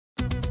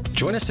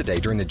Join us today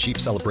during the Jeep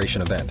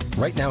Celebration event.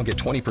 Right now, get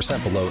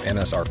 20% below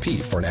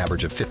MSRP for an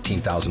average of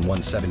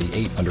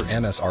 $15,178 under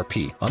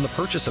MSRP on the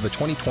purchase of a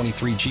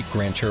 2023 Jeep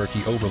Grand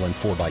Cherokee Overland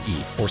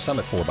 4xE or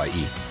Summit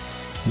 4xE.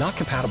 Not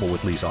compatible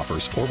with lease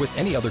offers or with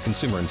any other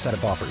consumer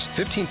incentive offers.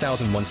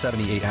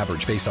 $15,178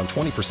 average based on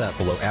 20%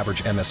 below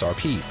average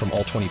MSRP from all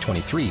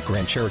 2023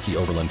 Grand Cherokee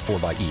Overland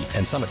 4xE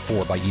and Summit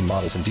 4xE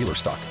models in dealer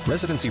stock.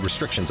 Residency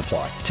restrictions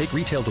apply. Take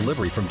retail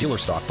delivery from dealer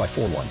stock by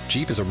 4/1.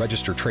 Jeep is a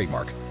registered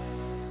trademark.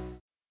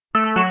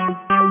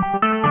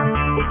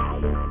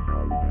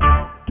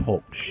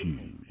 Talk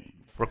shoes.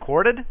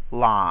 Recorded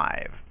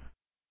live.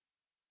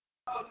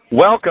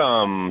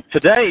 Welcome.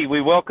 Today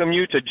we welcome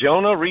you to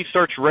Jonah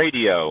Research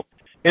Radio.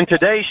 In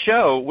today's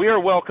show, we are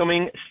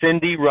welcoming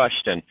Cindy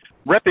Rushton,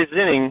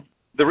 representing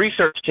the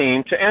research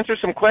team to answer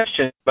some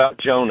questions about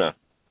Jonah.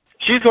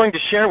 She's going to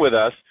share with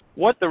us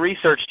what the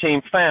research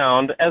team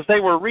found as they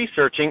were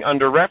researching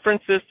under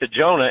references to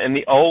Jonah in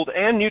the Old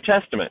and New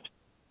Testament.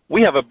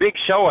 We have a big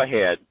show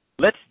ahead.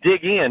 Let's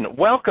dig in.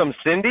 Welcome,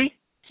 Cindy.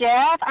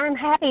 Jeff, I'm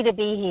happy to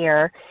be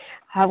here.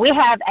 We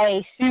have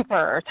a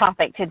super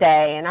topic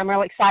today, and I'm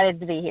really excited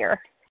to be here.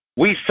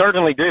 We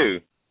certainly do.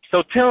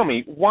 So tell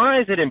me, why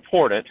is it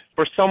important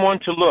for someone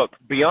to look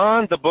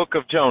beyond the book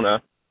of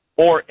Jonah,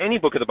 or any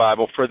book of the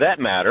Bible for that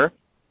matter,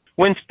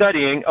 when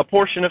studying a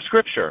portion of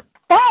Scripture?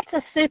 That's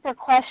a super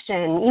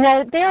question. You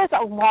know, there's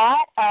a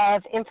lot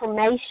of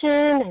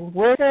information and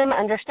wisdom,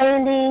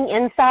 understanding,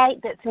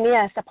 insight that's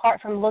missed apart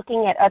from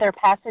looking at other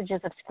passages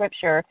of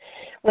Scripture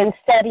when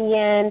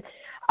studying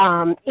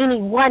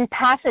any one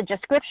passage of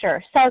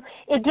Scripture. So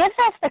it gives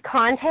us the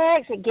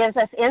context, it gives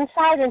us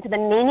insight into the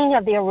meaning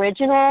of the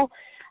original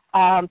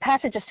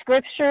passage of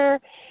Scripture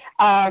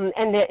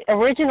and the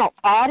original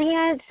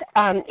audience.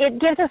 It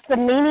gives us the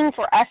meaning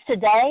for us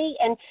today,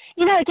 and,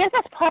 you know, it gives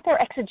us proper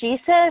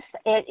exegesis.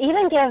 It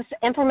even gives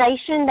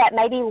information that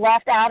may be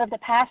left out of the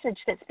passage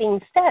that's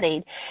being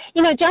studied.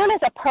 You know, Jonah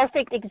is a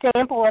perfect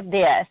example of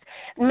this.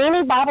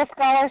 Many Bible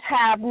scholars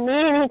have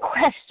many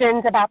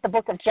questions about the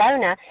book of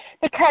Jonah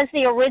because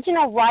the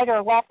original writer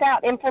left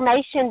out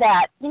information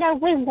that, you know,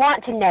 we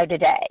want to know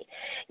today.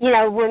 You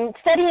know, when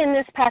studying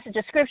this passage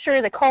of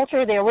Scripture, the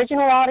culture, the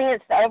original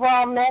audience, the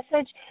overall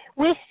message,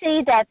 we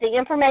see that the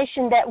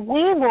information that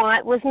we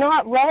want was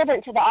not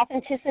relevant to the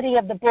authenticity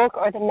of the book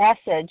or the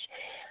message.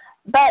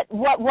 But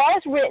what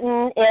was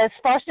written is,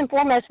 first and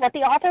foremost, what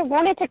the author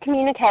wanted to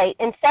communicate,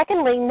 and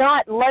secondly,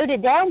 not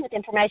loaded down with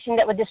information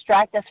that would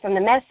distract us from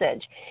the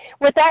message.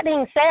 With that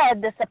being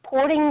said, the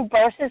supporting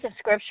verses of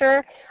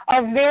Scripture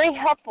are very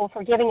helpful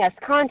for giving us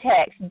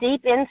context,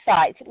 deep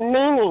insights,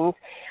 meanings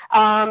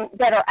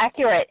that are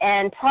accurate,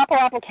 and proper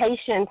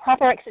application,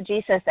 proper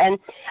exegesis, and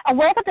a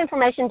wealth of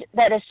information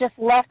that is just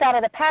left out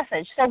of the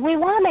passage. So we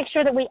want to make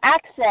sure that we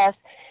access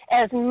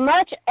as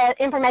much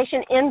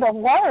information in the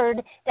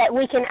Word that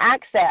we can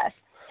access.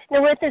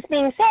 Now, with this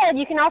being said,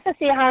 you can also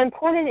see how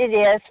important it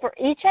is for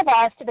each of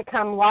us to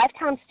become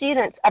lifetime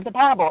students of the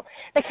Bible,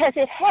 because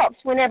it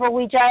helps whenever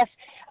we just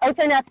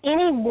open up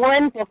any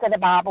one book of the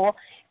Bible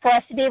for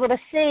us to be able to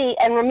see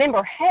and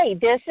remember, hey,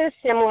 this is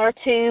similar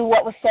to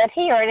what was said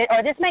here,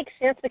 or this makes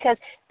sense because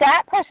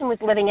that person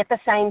was living at the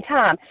same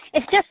time.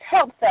 It just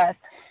helps us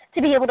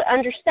to be able to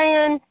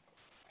understand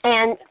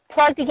and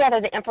plug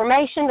together the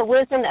information, the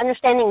wisdom, the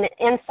understanding,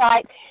 the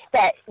insight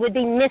that would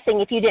be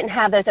missing if you didn't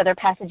have those other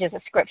passages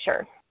of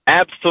Scripture.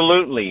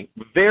 Absolutely.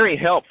 Very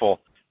helpful.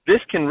 This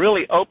can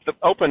really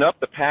open up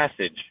the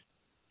passage.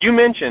 You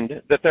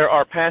mentioned that there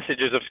are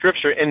passages of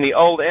Scripture in the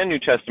Old and New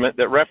Testament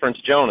that reference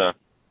Jonah.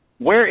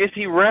 Where is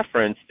he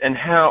referenced, and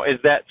how is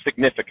that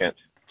significant?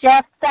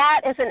 Jeff,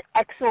 that is an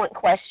excellent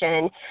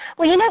question.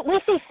 Well, you know,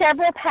 we see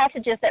several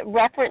passages that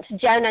reference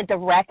Jonah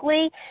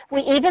directly.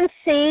 We even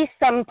see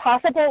some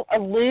possible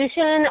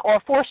allusion or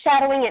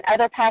foreshadowing in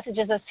other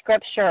passages of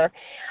Scripture.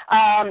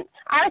 Our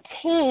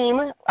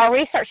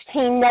research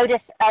team,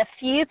 noticed a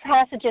few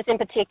passages in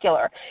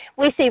particular.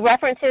 We see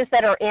references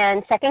that are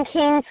in 2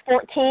 Kings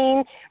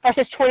 14,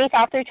 verses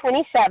 25 through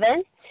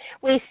 27.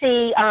 We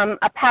see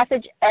a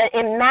passage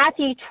in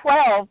Matthew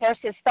 12,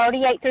 verses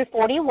 38 through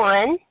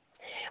 41.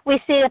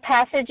 We see a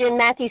passage in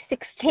Matthew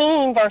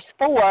 16, verse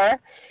 4.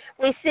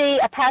 We see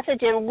a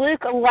passage in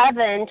Luke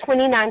 11,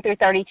 29 through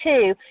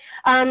 32.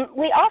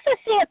 We also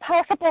see a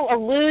possible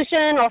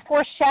allusion or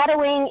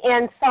foreshadowing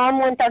in Psalm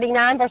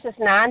 139, verses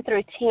 9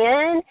 through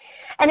 10.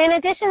 And in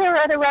addition, there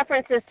are other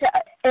references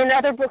in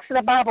other books of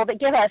the Bible that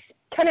give us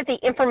kind of the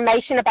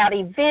information about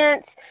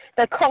events,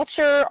 the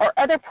culture, or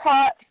other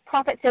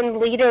prophets and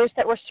leaders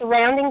that were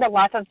surrounding the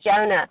life of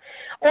Jonah,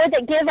 or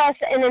that give us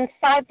an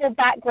insightful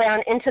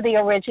background into the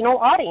original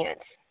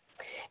audience.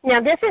 Now,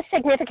 this is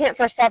significant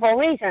for several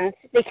reasons,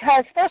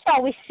 because first of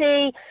all, we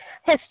see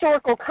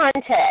historical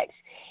context.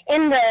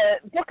 In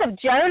the book of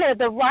Jonah,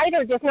 the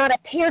writer does not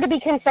appear to be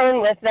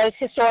concerned with those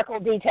historical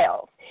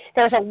details.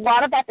 There's a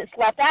lot of that that's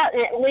left out,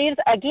 and it leaves,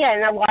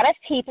 again, a lot of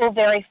people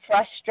very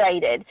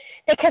frustrated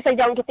because they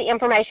don't get the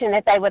information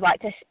that they would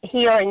like to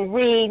hear and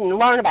read and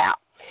learn about.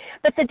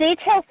 But the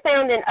details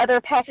found in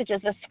other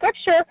passages of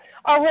Scripture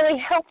are really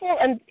helpful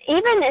and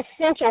even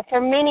essential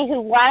for many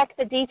who lack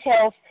the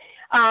details,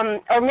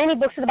 or many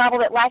books of the Bible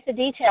that lack the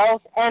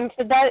details, and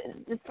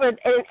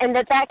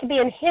that can be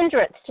a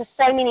hindrance to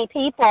so many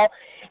people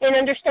in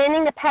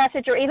understanding the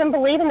passage or even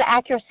believing the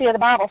accuracy of the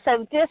Bible.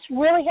 So this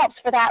really helps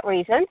for that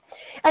reason.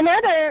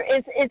 Another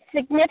is it's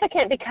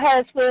significant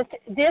because with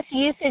this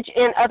usage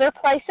in other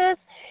places,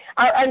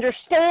 our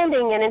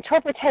understanding and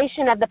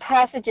interpretation of the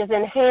passage is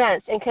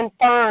enhanced and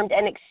confirmed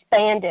and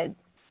expanded.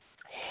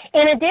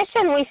 In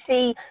addition, we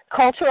see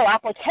cultural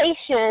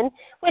application,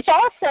 which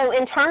also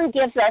in turn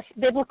gives us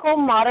biblical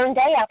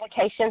modern-day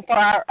application for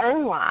our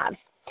own lives.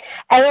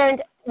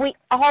 And we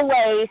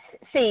always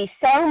see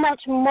so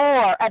much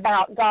more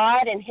about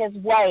God and His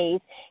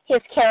ways,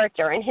 His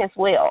character, and His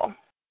will.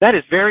 That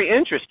is very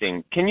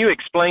interesting. Can you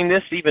explain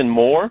this even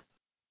more?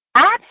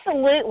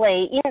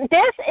 Absolutely.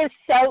 This is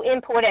so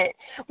important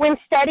when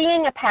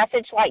studying a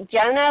passage like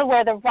Jonah,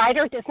 where the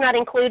writer does not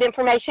include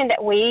information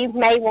that we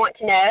may want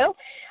to know,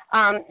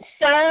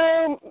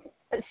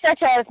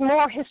 such as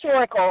more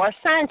historical or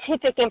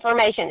scientific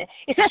information,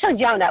 especially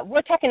Jonah.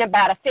 We're talking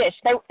about a fish.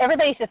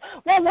 Everybody says,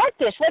 well, what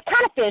fish? What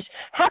kind of fish?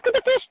 How could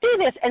the fish do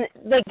this? And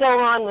they go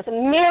on with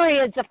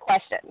myriads of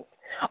questions.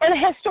 Or the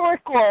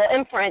historical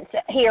inference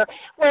here,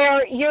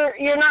 where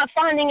you're not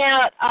finding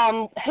out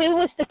who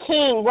was the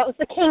king, what was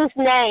the king's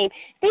name.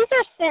 These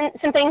are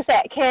some things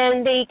that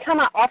can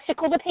become an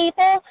obstacle to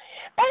people.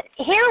 But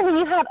here, when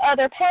you have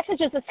other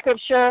passages of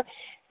Scripture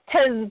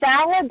to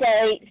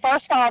validate,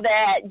 first of all,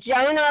 that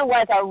Jonah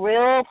was a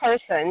real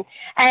person,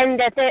 and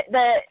that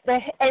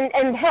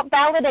and help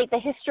validate the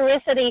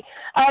historicity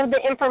of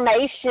the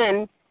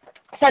information,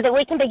 so that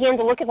we can begin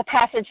to look at the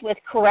passage with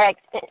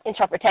correct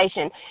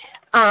interpretation.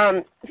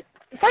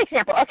 For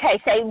example,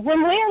 say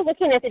when we're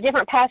looking at the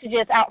different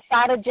passages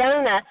outside of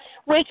Jonah,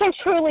 we can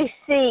truly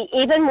see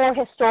even more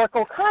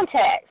historical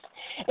context.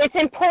 It's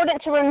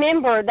important to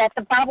remember that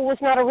the Bible was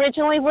not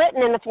originally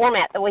written in the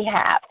format that we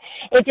have.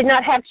 It did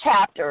not have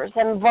chapters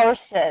and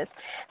verses.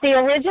 The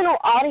original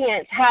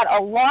audience had a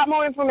lot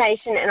more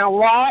information and a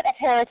lot of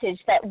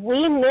heritage that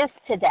we miss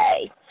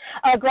today.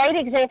 A great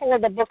example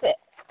of the book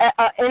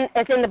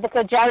as in the book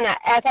of Jonah,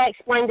 as I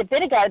explained a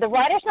bit ago, the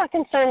writer's not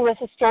concerned with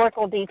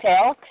historical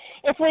details.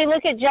 If we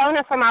look at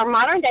Jonah from our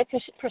modern-day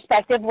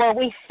perspective, where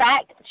we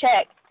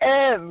fact-check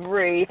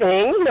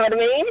everything, you know what I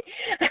mean?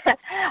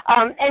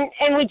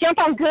 And we jump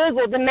on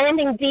Google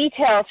demanding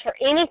details for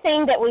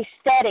anything that we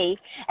study.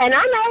 And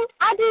I know,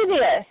 I do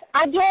this,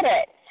 I get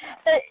it.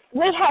 But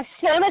we have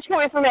so much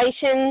more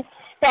information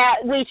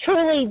that we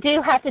truly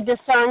do have to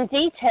discern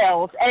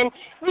details. And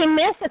we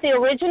miss that the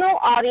original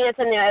audience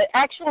and the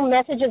actual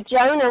message of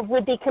Jonah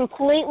would be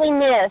completely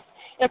missed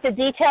if the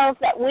details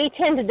that we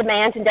tend to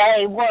demand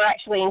today were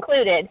actually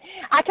included.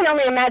 I can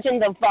only imagine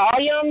the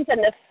volumes and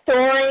the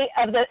story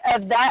of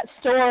that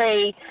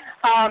story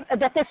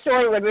that this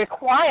story would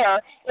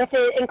require if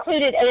it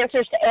included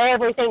answers to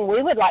everything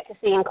we would like to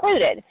see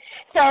included.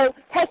 So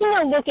taking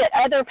a look at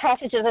other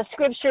passages of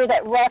Scripture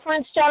that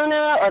reference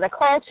Jonah or the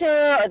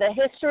culture or the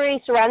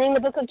history surrounding the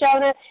book of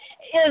Jonah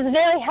is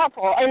very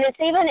helpful, and it's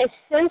even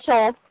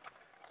essential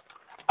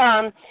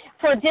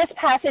for this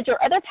passage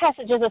or other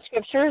passages of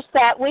Scriptures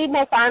that we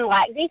may find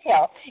lack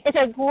detail. It's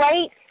a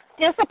great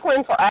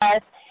discipline for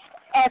us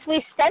as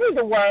we study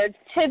the Word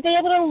to be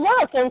able to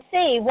look and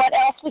see what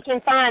else we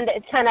can find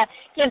that kind of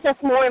gives us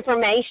more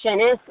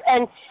information.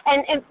 And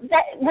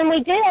that, when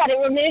we do that, it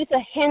removes a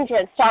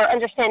hindrance to our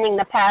understanding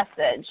the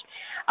passage.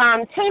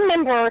 Team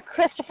member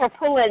Christopher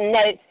Pullen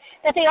notes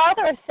that the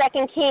author of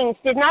 2 Kings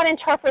did not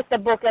interpret the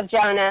book of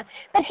Jonah,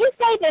 but he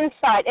gave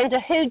insight into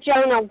who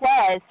Jonah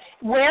was,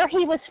 where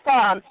he was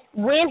from,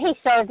 when he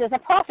served as a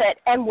prophet,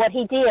 and what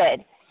he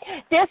did.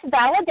 This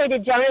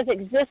validated Jonah's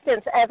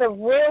existence as a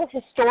real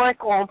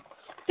historical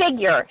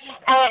figure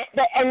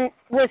and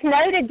was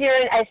noted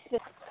during a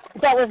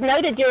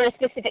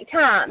specific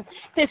time.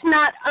 This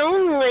was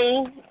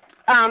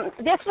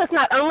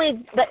not only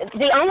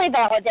the only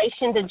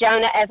validation to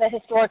Jonah as a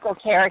historical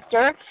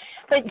character,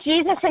 but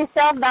Jesus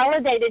himself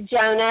validated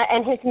Jonah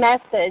and his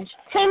message.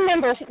 Team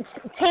member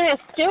Tina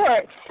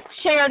Stewart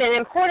shared an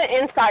important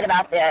insight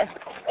about this.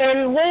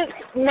 In Luke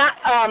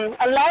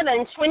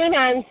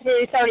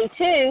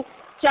 11:29-32,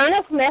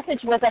 Jonah's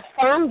message was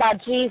affirmed by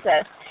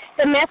Jesus.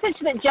 The message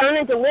that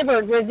Jonah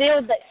delivered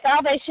revealed that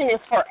salvation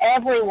is for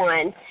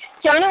everyone.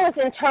 Jonah was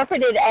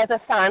interpreted as a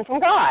sign from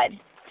God.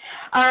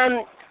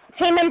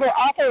 Team member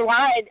Arthur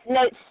Lyde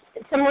notes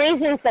some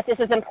reasons that this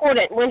is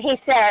important when he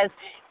says,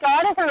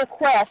 God is on a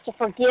quest to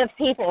forgive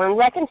people and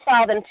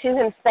reconcile them to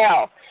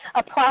himself.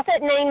 A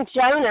prophet named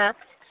Jonah,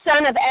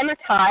 son of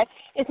Amittai,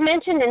 is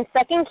mentioned in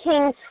 2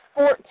 Kings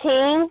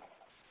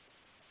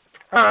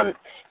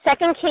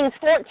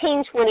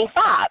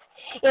 14:25.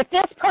 If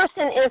this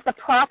person is the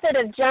prophet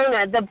of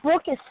Jonah, the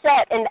book is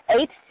set in the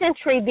 8th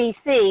century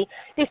B.C.,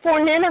 before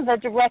Nineveh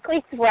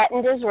directly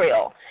threatened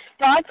Israel.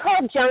 God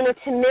called Jonah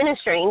to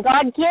ministry, and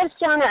God gives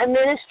Jonah a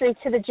ministry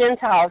to the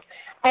Gentiles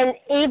and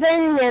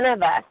even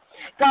Nineveh.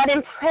 God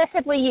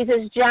impressively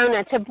uses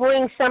Jonah to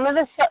bring some of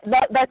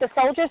both the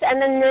soldiers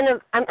and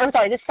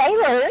the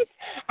sailors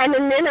and the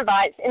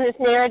Ninevites in this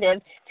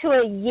narrative to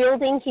a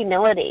yielding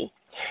humility.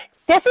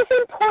 This is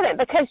important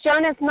because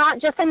Jonah is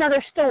not just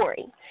another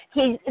story.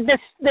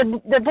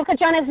 The book of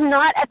Jonah is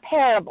not a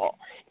parable.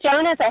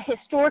 Jonah is a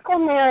historical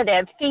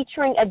narrative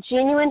featuring a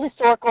genuine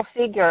historical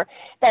figure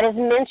that is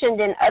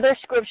mentioned in other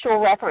scriptural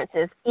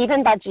references,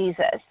 even by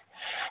Jesus.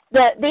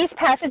 These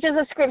passages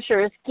of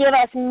scriptures give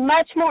us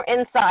much more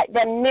insight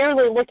than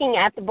merely looking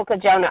at the book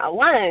of Jonah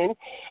alone,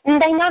 and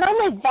they not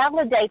only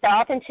validate the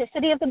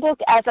authenticity of the book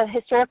as a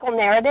historical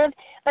narrative,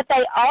 but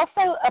they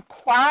also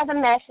apply the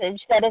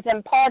message that is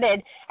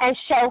imparted and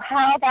show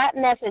how that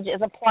message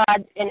is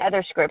applied in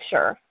other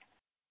scripture.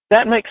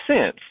 That makes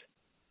sense.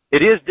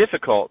 It is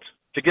difficult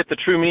to get the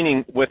true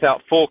meaning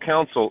without full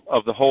counsel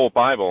of the whole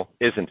Bible,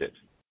 isn't it?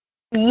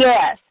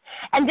 Yes.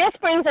 And this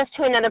brings us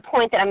to another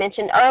point that I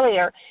mentioned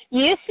earlier.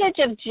 Usage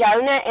of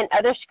Jonah in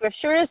other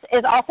scriptures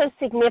is also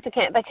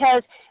significant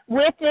because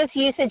with this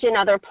usage in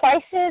other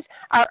places,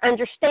 our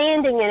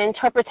understanding and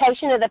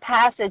interpretation of the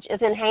passage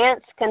is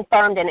enhanced,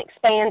 confirmed, and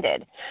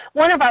expanded.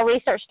 One of our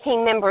research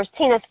team members,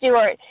 Tina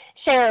Stewart,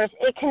 shares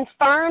it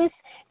confirms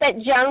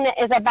that Jonah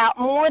is about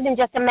more than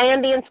just a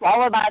man being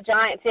swallowed by a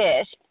giant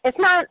fish. It's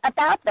not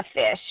about the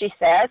fish, she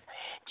says.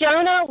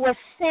 Jonah was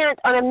sent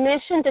on a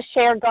mission to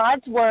share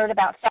God's word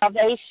about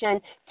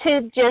salvation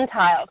to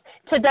Gentiles,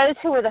 to those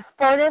who were the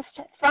furthest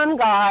from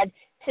God,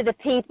 to the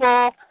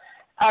people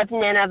of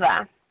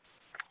Nineveh.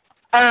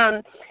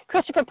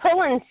 Christopher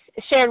Pullen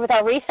shared with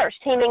our research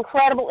team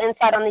incredible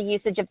insight on the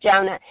usage of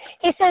Jonah.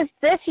 He says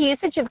this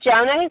usage of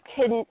Jonah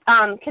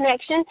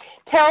connection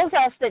tells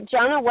us that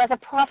Jonah was a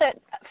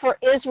prophet for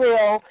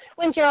Israel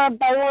when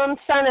Jeroboam,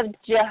 son of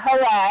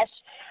Jehoash,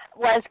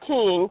 was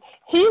king.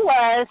 He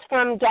was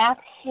from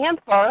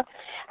Gath-Hepher.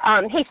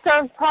 He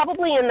served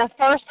probably in the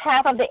first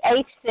half of the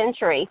 8th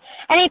century,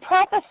 and he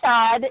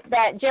prophesied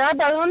that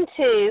Jeroboam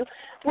too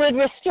would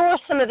restore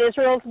some of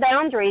Israel's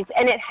boundaries,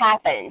 and it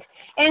happened.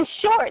 In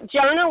short,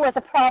 Jonah was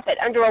a prophet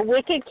under a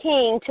wicked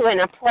king to an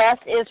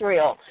oppressed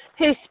Israel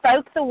who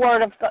spoke the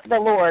word of the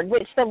Lord,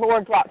 which the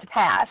Lord brought to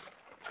pass.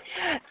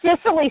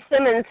 Cicely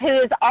Simmons,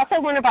 who is also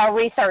one of our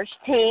research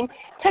team,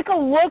 took a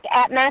look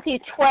at Matthew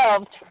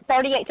 12,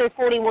 38 through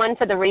 41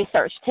 for the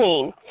research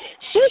team.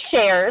 She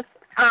shares,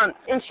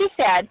 and she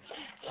said,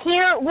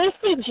 here we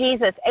see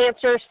Jesus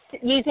answer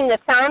using the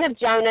sign of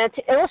Jonah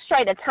to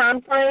illustrate a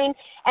time frame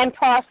and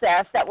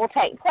process that will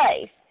take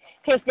place,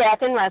 his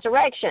death and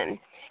resurrection.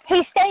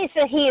 He states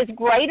that he is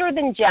greater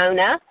than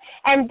Jonah,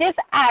 and this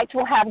act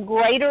will have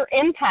greater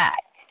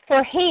impact,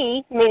 for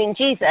he, meaning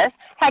Jesus,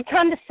 had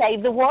come to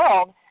save the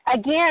world,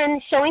 again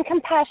showing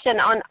compassion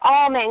on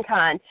all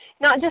mankind,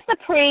 not just the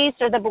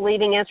priests or the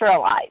believing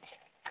Israelites.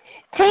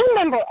 Team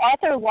member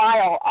Arthur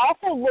Lyle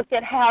also looked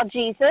at how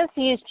Jesus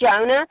used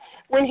Jonah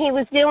when he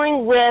was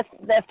dealing with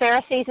the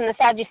Pharisees and the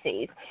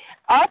Sadducees.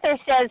 Arthur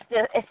says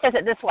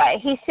it this way.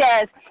 He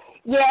says,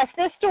 yes,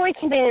 this story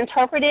can be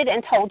interpreted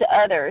and told to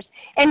others.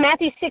 In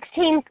Matthew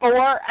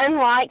 16:4,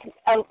 unlike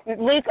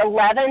Luke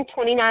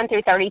 11:29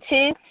 through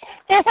 32,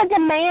 there's a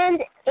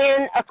demand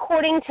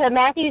according to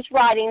Matthew's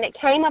writing that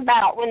came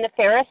about when the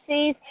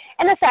Pharisees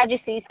and the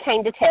Sadducees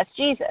came to test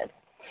Jesus.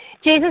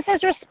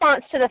 Jesus'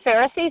 response to the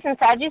Pharisees and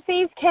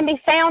Sadducees can be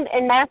found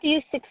in Matthew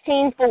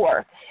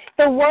 16:4.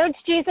 The words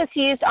Jesus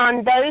used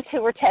on those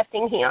who were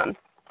testing him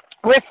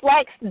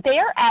reflects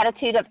their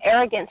attitude of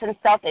arrogance and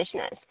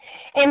selfishness.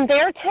 In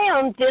their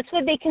town, this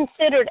would be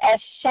considered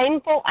as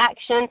shameful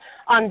action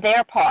on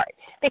their part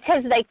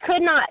because they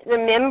could not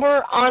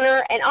remember,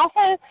 honor, and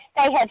also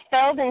they had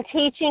failed in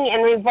teaching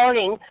and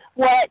reverting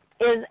what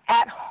is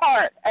at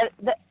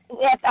the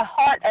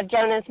heart of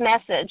Jonah's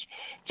message.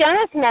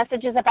 Jonah's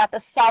message is about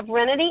the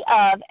sovereignty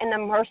of and the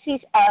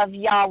mercies of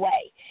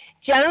Yahweh.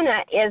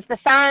 Jonah is the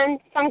sign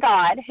from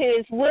God who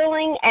is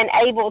willing and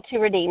able to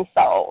redeem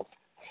souls.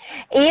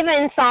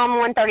 Even Psalm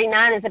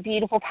 139 is a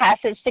beautiful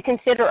passage to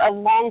consider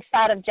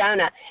alongside of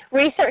Jonah.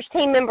 Research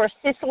team member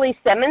Cicely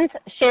Simmons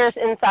shares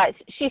insights.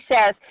 She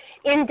says,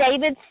 in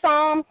David's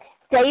psalm,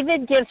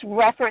 David gives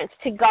reference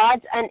to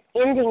God's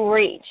unending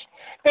reach.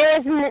 There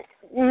is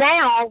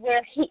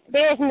nowhere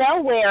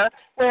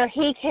where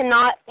he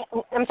cannot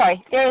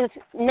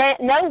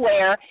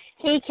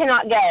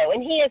go,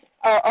 and he is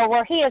or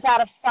where he is out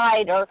of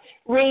sight or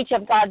reach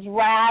of God's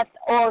wrath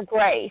or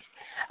grace.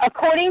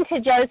 According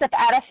to Joseph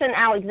Addison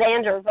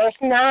Alexander, verse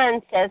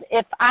 9 says,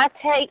 if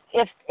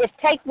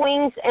take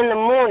wings in the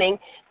morning,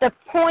 the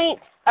point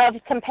of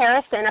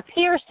comparison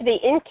appears to be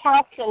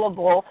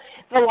incalculable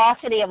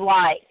velocity of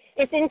light.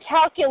 It's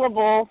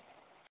incalculable,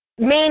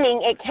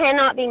 meaning it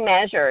cannot be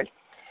measured.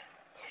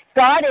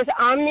 God is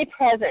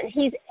omnipresent.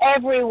 He's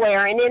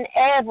everywhere and in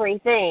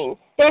everything.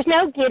 There's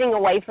no getting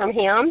away from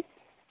him.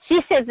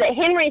 She says that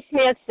Henry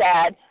Smith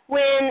said,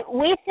 when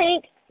we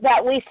think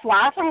that we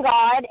fly from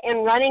God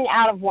and running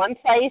out of one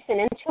place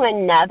and into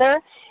another,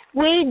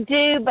 we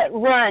do but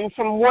run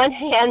from one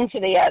hand to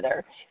the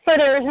other. So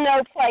there is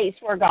no place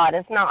where God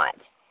is not.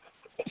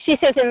 she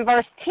says in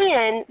verse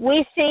 10,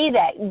 we see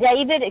that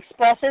David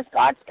expresses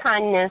God's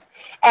kindness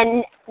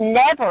and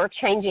never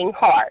changing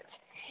heart.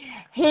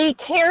 He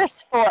cares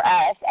for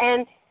us,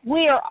 and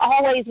we are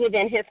always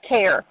within his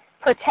care,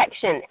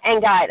 protection,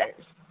 and guidance.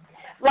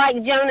 Like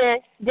Jonah,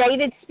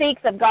 David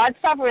speaks of God's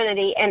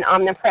sovereignty and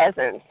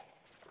omnipresence.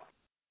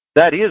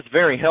 That is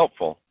very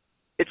helpful.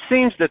 It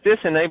seems that this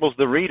enables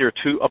the reader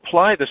to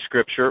apply the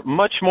Scripture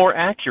much more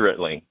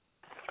accurately.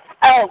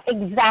 Oh,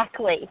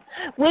 exactly.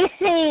 We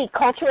see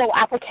cultural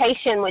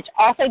application, which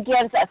also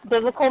gives us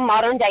biblical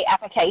modern-day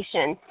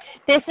application.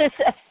 This is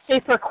a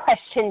super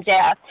question,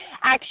 Jeff.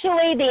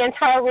 Actually, the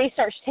entire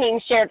research team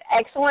shared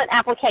excellent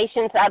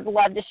applications. I'd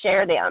love to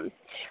share them.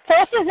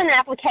 First is an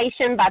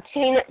application by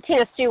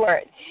Tina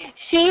Stewart.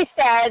 She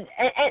said,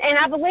 and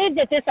I believe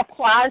that this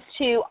applies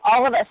to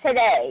all of us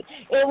today,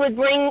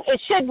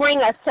 it should bring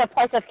us to a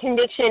place of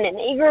conviction and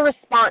eager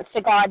response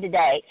to God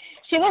today.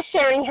 She was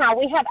sharing how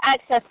we have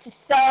access to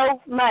so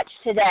much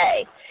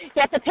today.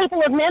 Yet the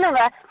people of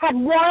Nineveh had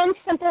one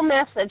simple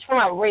message from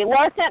a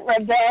reluctant,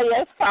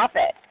 rebellious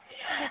prophet.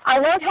 I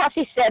love how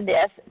she said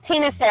this.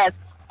 Tina says,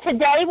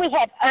 today we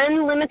have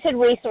unlimited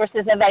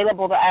resources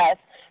available to us,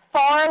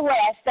 far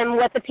less than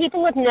what the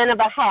people of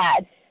Nineveh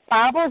had.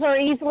 Bibles are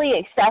easily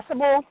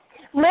accessible.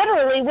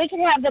 Literally, we can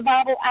have the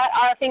Bible at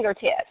our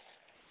fingertips.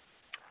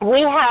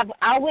 We have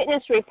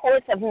eyewitness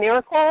reports of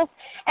miracles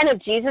and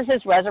of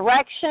Jesus'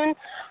 resurrection.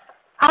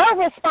 Our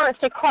response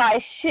to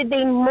Christ should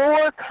be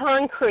more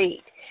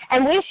concrete,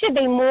 and we should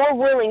be more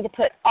willing to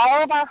put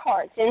all of our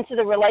hearts into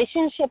the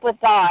relationship with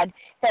God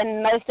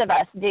than most of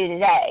us do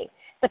today.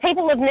 The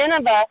people of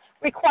Nineveh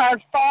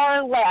required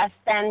far less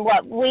than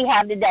what we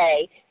have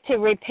today to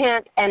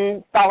repent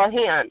and follow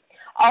him.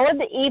 All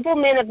the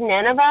men of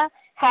Nineveh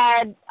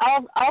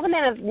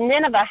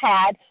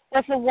had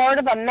was the word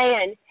of a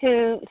man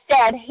who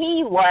said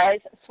he was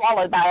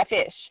swallowed by a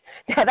fish.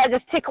 That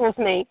just tickles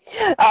me.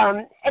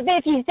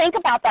 If you think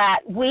about that,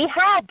 we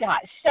have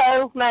got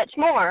so much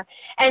more.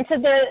 And so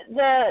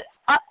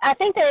I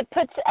think that it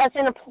puts us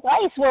in a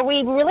place where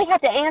we really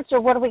have to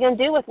answer, what are we going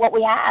to do with what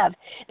we have?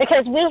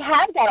 Because we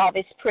have got all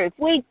this proof.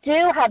 We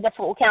do have the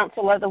full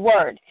counsel of the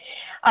Word.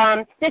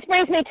 This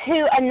brings me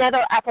to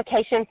another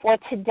application for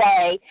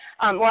today,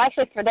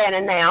 actually for then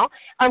and now.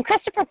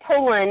 Christopher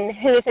Pullen,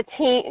 who is a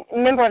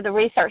member of the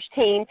research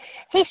team,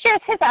 he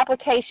shares his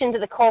application to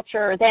the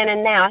culture then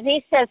and now. And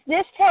he says,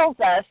 this tells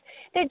us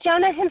that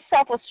Jonah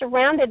himself was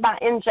surrounded by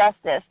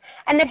injustice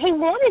and that he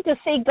wanted to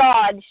see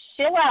God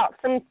shill out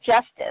some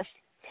justice.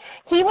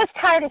 He was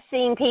tired of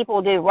seeing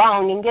people do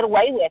wrong and get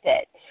away with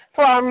it.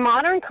 For our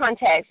modern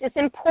context, it's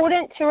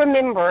important to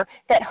remember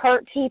that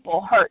hurt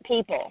people hurt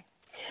people.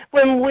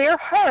 When we're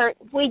hurt,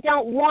 we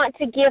don't want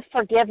to give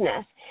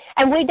forgiveness,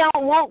 and we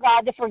don't want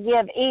God to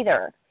forgive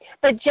either.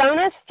 But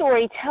Jonah's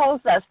story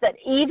tells us that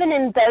even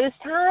in those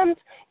times,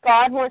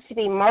 God wants to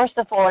be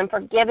merciful and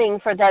forgiving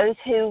for those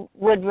who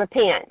would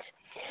repent.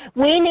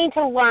 We need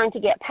to learn to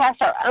get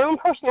past our own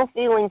personal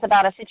feelings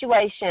about a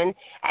situation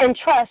and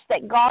trust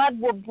that God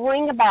will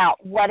bring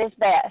about what is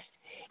best.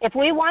 If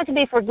we want to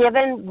be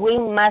forgiven, we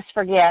must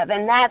forgive,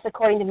 and that's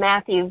according to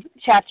Matthew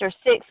chapter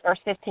 6, verse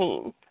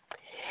 15.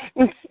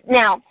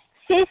 Now,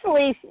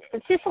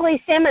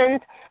 Cicely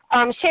Simmons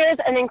shares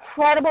an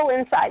incredible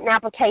insight and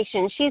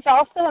application. She's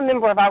also a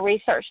member of our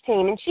research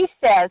team, and she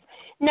says,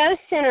 no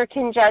sinner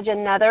can judge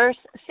another's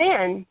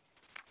sin.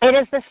 It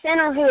is the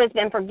sinner who has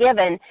been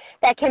forgiven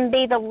that can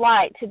be the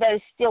light to those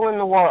still in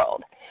the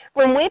world.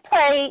 When we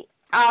play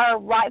our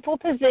rightful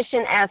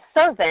position as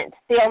servant,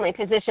 the only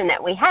position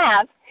that we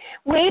have,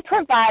 we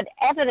provide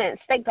evidence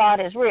that God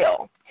is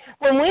real.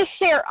 When we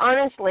share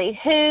honestly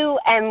who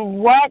and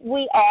what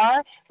we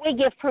are, we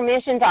give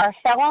permission to our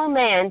fellow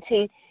man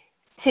to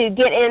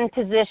get in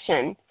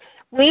position.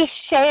 We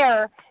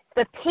share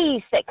the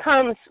peace that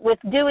comes with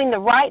doing the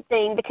right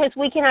thing because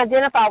we can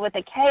identify with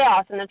the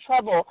chaos and the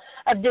trouble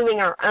of doing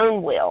our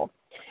own will.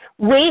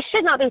 We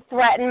should not be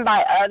threatened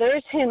by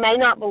others who may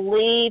not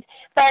believe,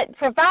 but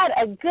provide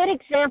a good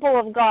example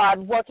of God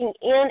working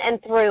in and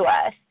through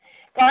us.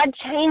 God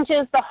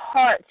changes the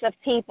hearts of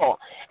people,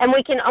 and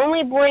we can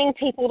only bring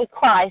people to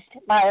Christ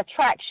by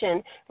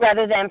attraction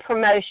rather than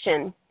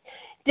promotion.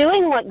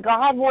 Doing what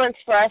God wants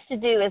for us to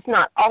do is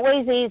not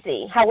always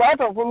easy.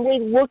 However, when we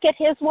look at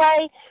his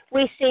way,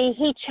 we see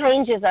he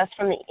changes us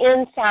from the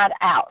inside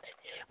out.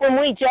 When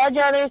we judge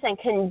others and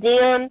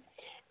condemn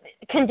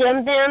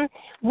them,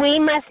 we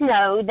must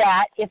know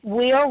that if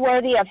we are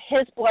worthy of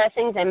his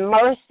blessings and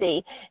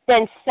mercy,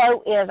 then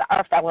so is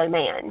our fellow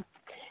man.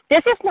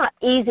 This is not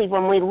easy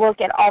when we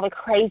look at all the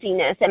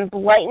craziness and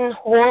blatant,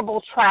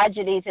 horrible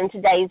tragedies in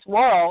today's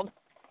world.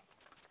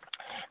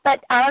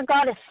 But our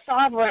God is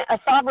a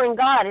sovereign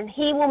God, and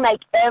he will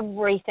make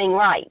everything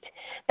right.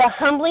 The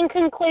humbling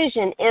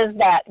conclusion is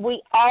that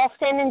we all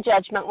stand in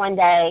judgment one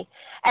day,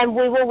 and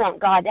we will want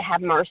God to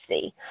have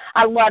mercy.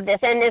 I love this.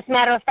 And as a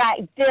matter of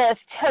fact, this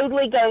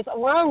totally goes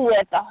along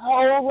with the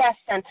whole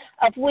lesson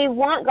of we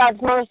want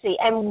God's mercy,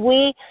 and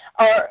we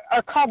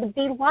are called to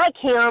be like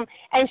him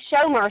and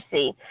show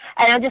mercy.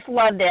 And I just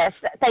love this.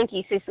 Thank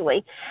you,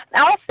 Cecily.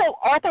 Also,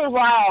 Arthur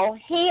Lyle,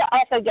 he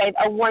also gave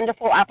a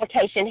wonderful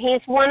application.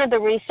 He's one of the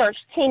research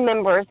team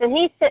members, and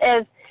he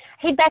says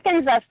he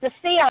beckons us to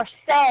see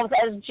ourselves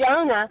as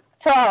Jonah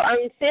to our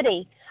own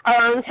city,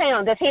 our own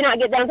town. Does he not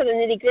get down to the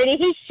nitty-gritty?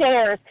 He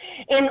shares,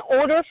 in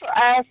order for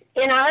us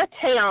in our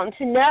town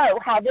to know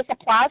how this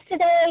applies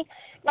today,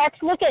 let's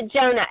look at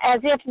Jonah as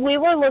if we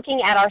were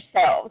looking at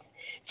ourselves.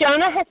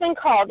 Jonah has been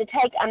called to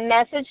take a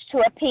message to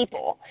a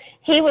people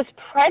he was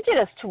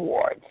prejudiced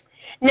towards.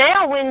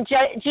 Now, when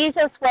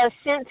Jesus was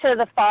sent to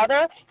the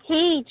Father,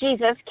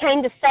 Jesus,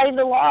 came to save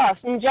the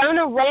lost, and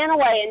Jonah ran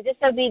away in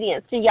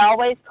disobedience to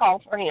Yahweh's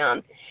call for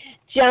him.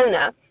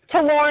 Jonah,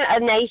 to warn a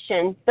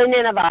nation, the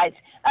Ninevites,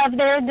 of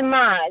their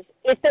demise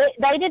if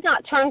they did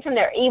not turn from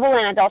their evil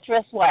and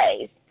adulterous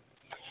ways.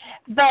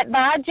 But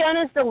by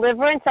Jonah's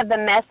deliverance of the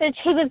message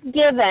he was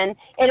given,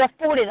 it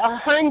afforded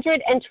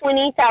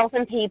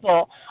 120,000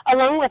 people,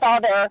 along with all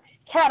their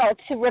cattle,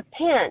 to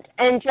repent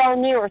and draw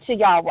nearer to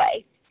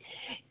Yahweh.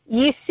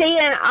 You see,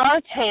 in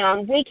our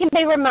town, we can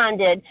be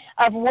reminded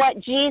of what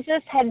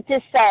Jesus had to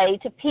say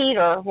to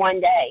Peter one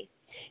day.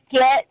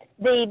 Get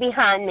thee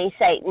behind me,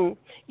 Satan.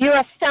 You're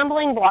a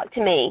stumbling block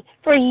to me,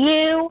 for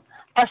you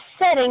are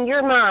setting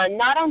your mind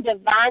not on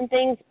divine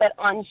things, but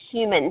on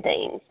human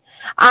things.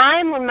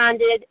 I'm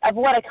reminded of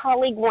what a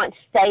colleague once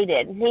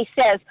stated. He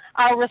says,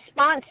 our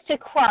response to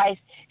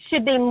Christ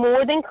should be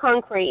more than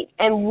concrete,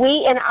 and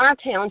we in our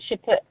town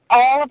should put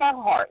all of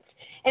our hearts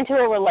into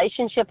a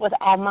relationship with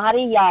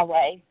Almighty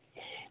Yahweh.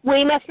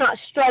 We must not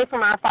stray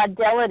from our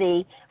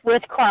fidelity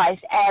with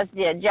Christ as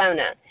did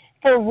Jonah,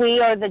 for we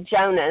are the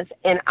Jonahs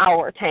in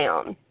our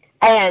town.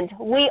 And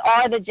we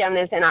are the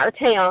Jonahs in our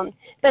town.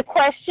 The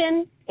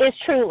question is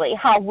truly,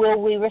 how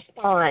will we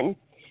respond?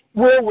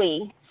 Will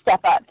we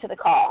step up to the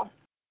call?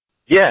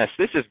 Yes,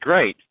 this is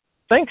great.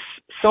 Thanks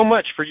so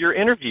much for your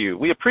interview.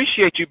 We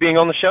appreciate you being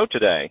on the show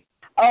today.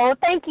 Oh,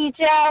 thank you,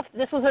 Jeff.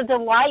 This was a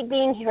delight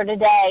being here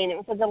today, and it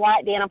was a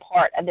delight being a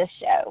part of this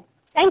show.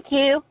 Thank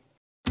you.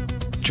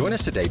 Join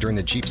us today during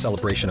the Jeep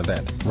Celebration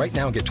event. Right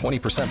now, get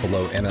 20%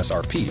 below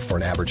MSRP for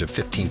an average of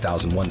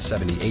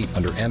 $15,178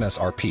 under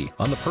MSRP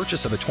on the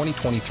purchase of a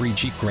 2023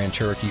 Jeep Grand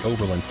Cherokee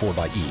Overland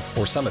 4xE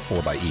or Summit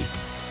 4xE.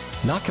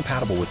 Not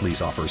compatible with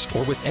lease offers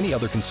or with any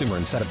other consumer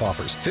incentive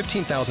offers.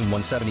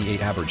 $15,178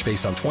 average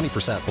based on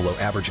 20% below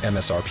average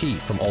MSRP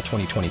from all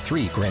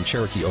 2023 Grand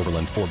Cherokee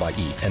Overland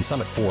 4xE and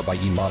Summit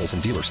 4xE models in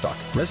dealer stock.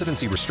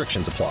 Residency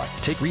restrictions apply.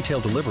 Take retail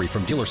delivery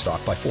from dealer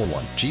stock by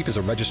 4/1. Jeep is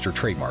a registered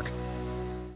trademark.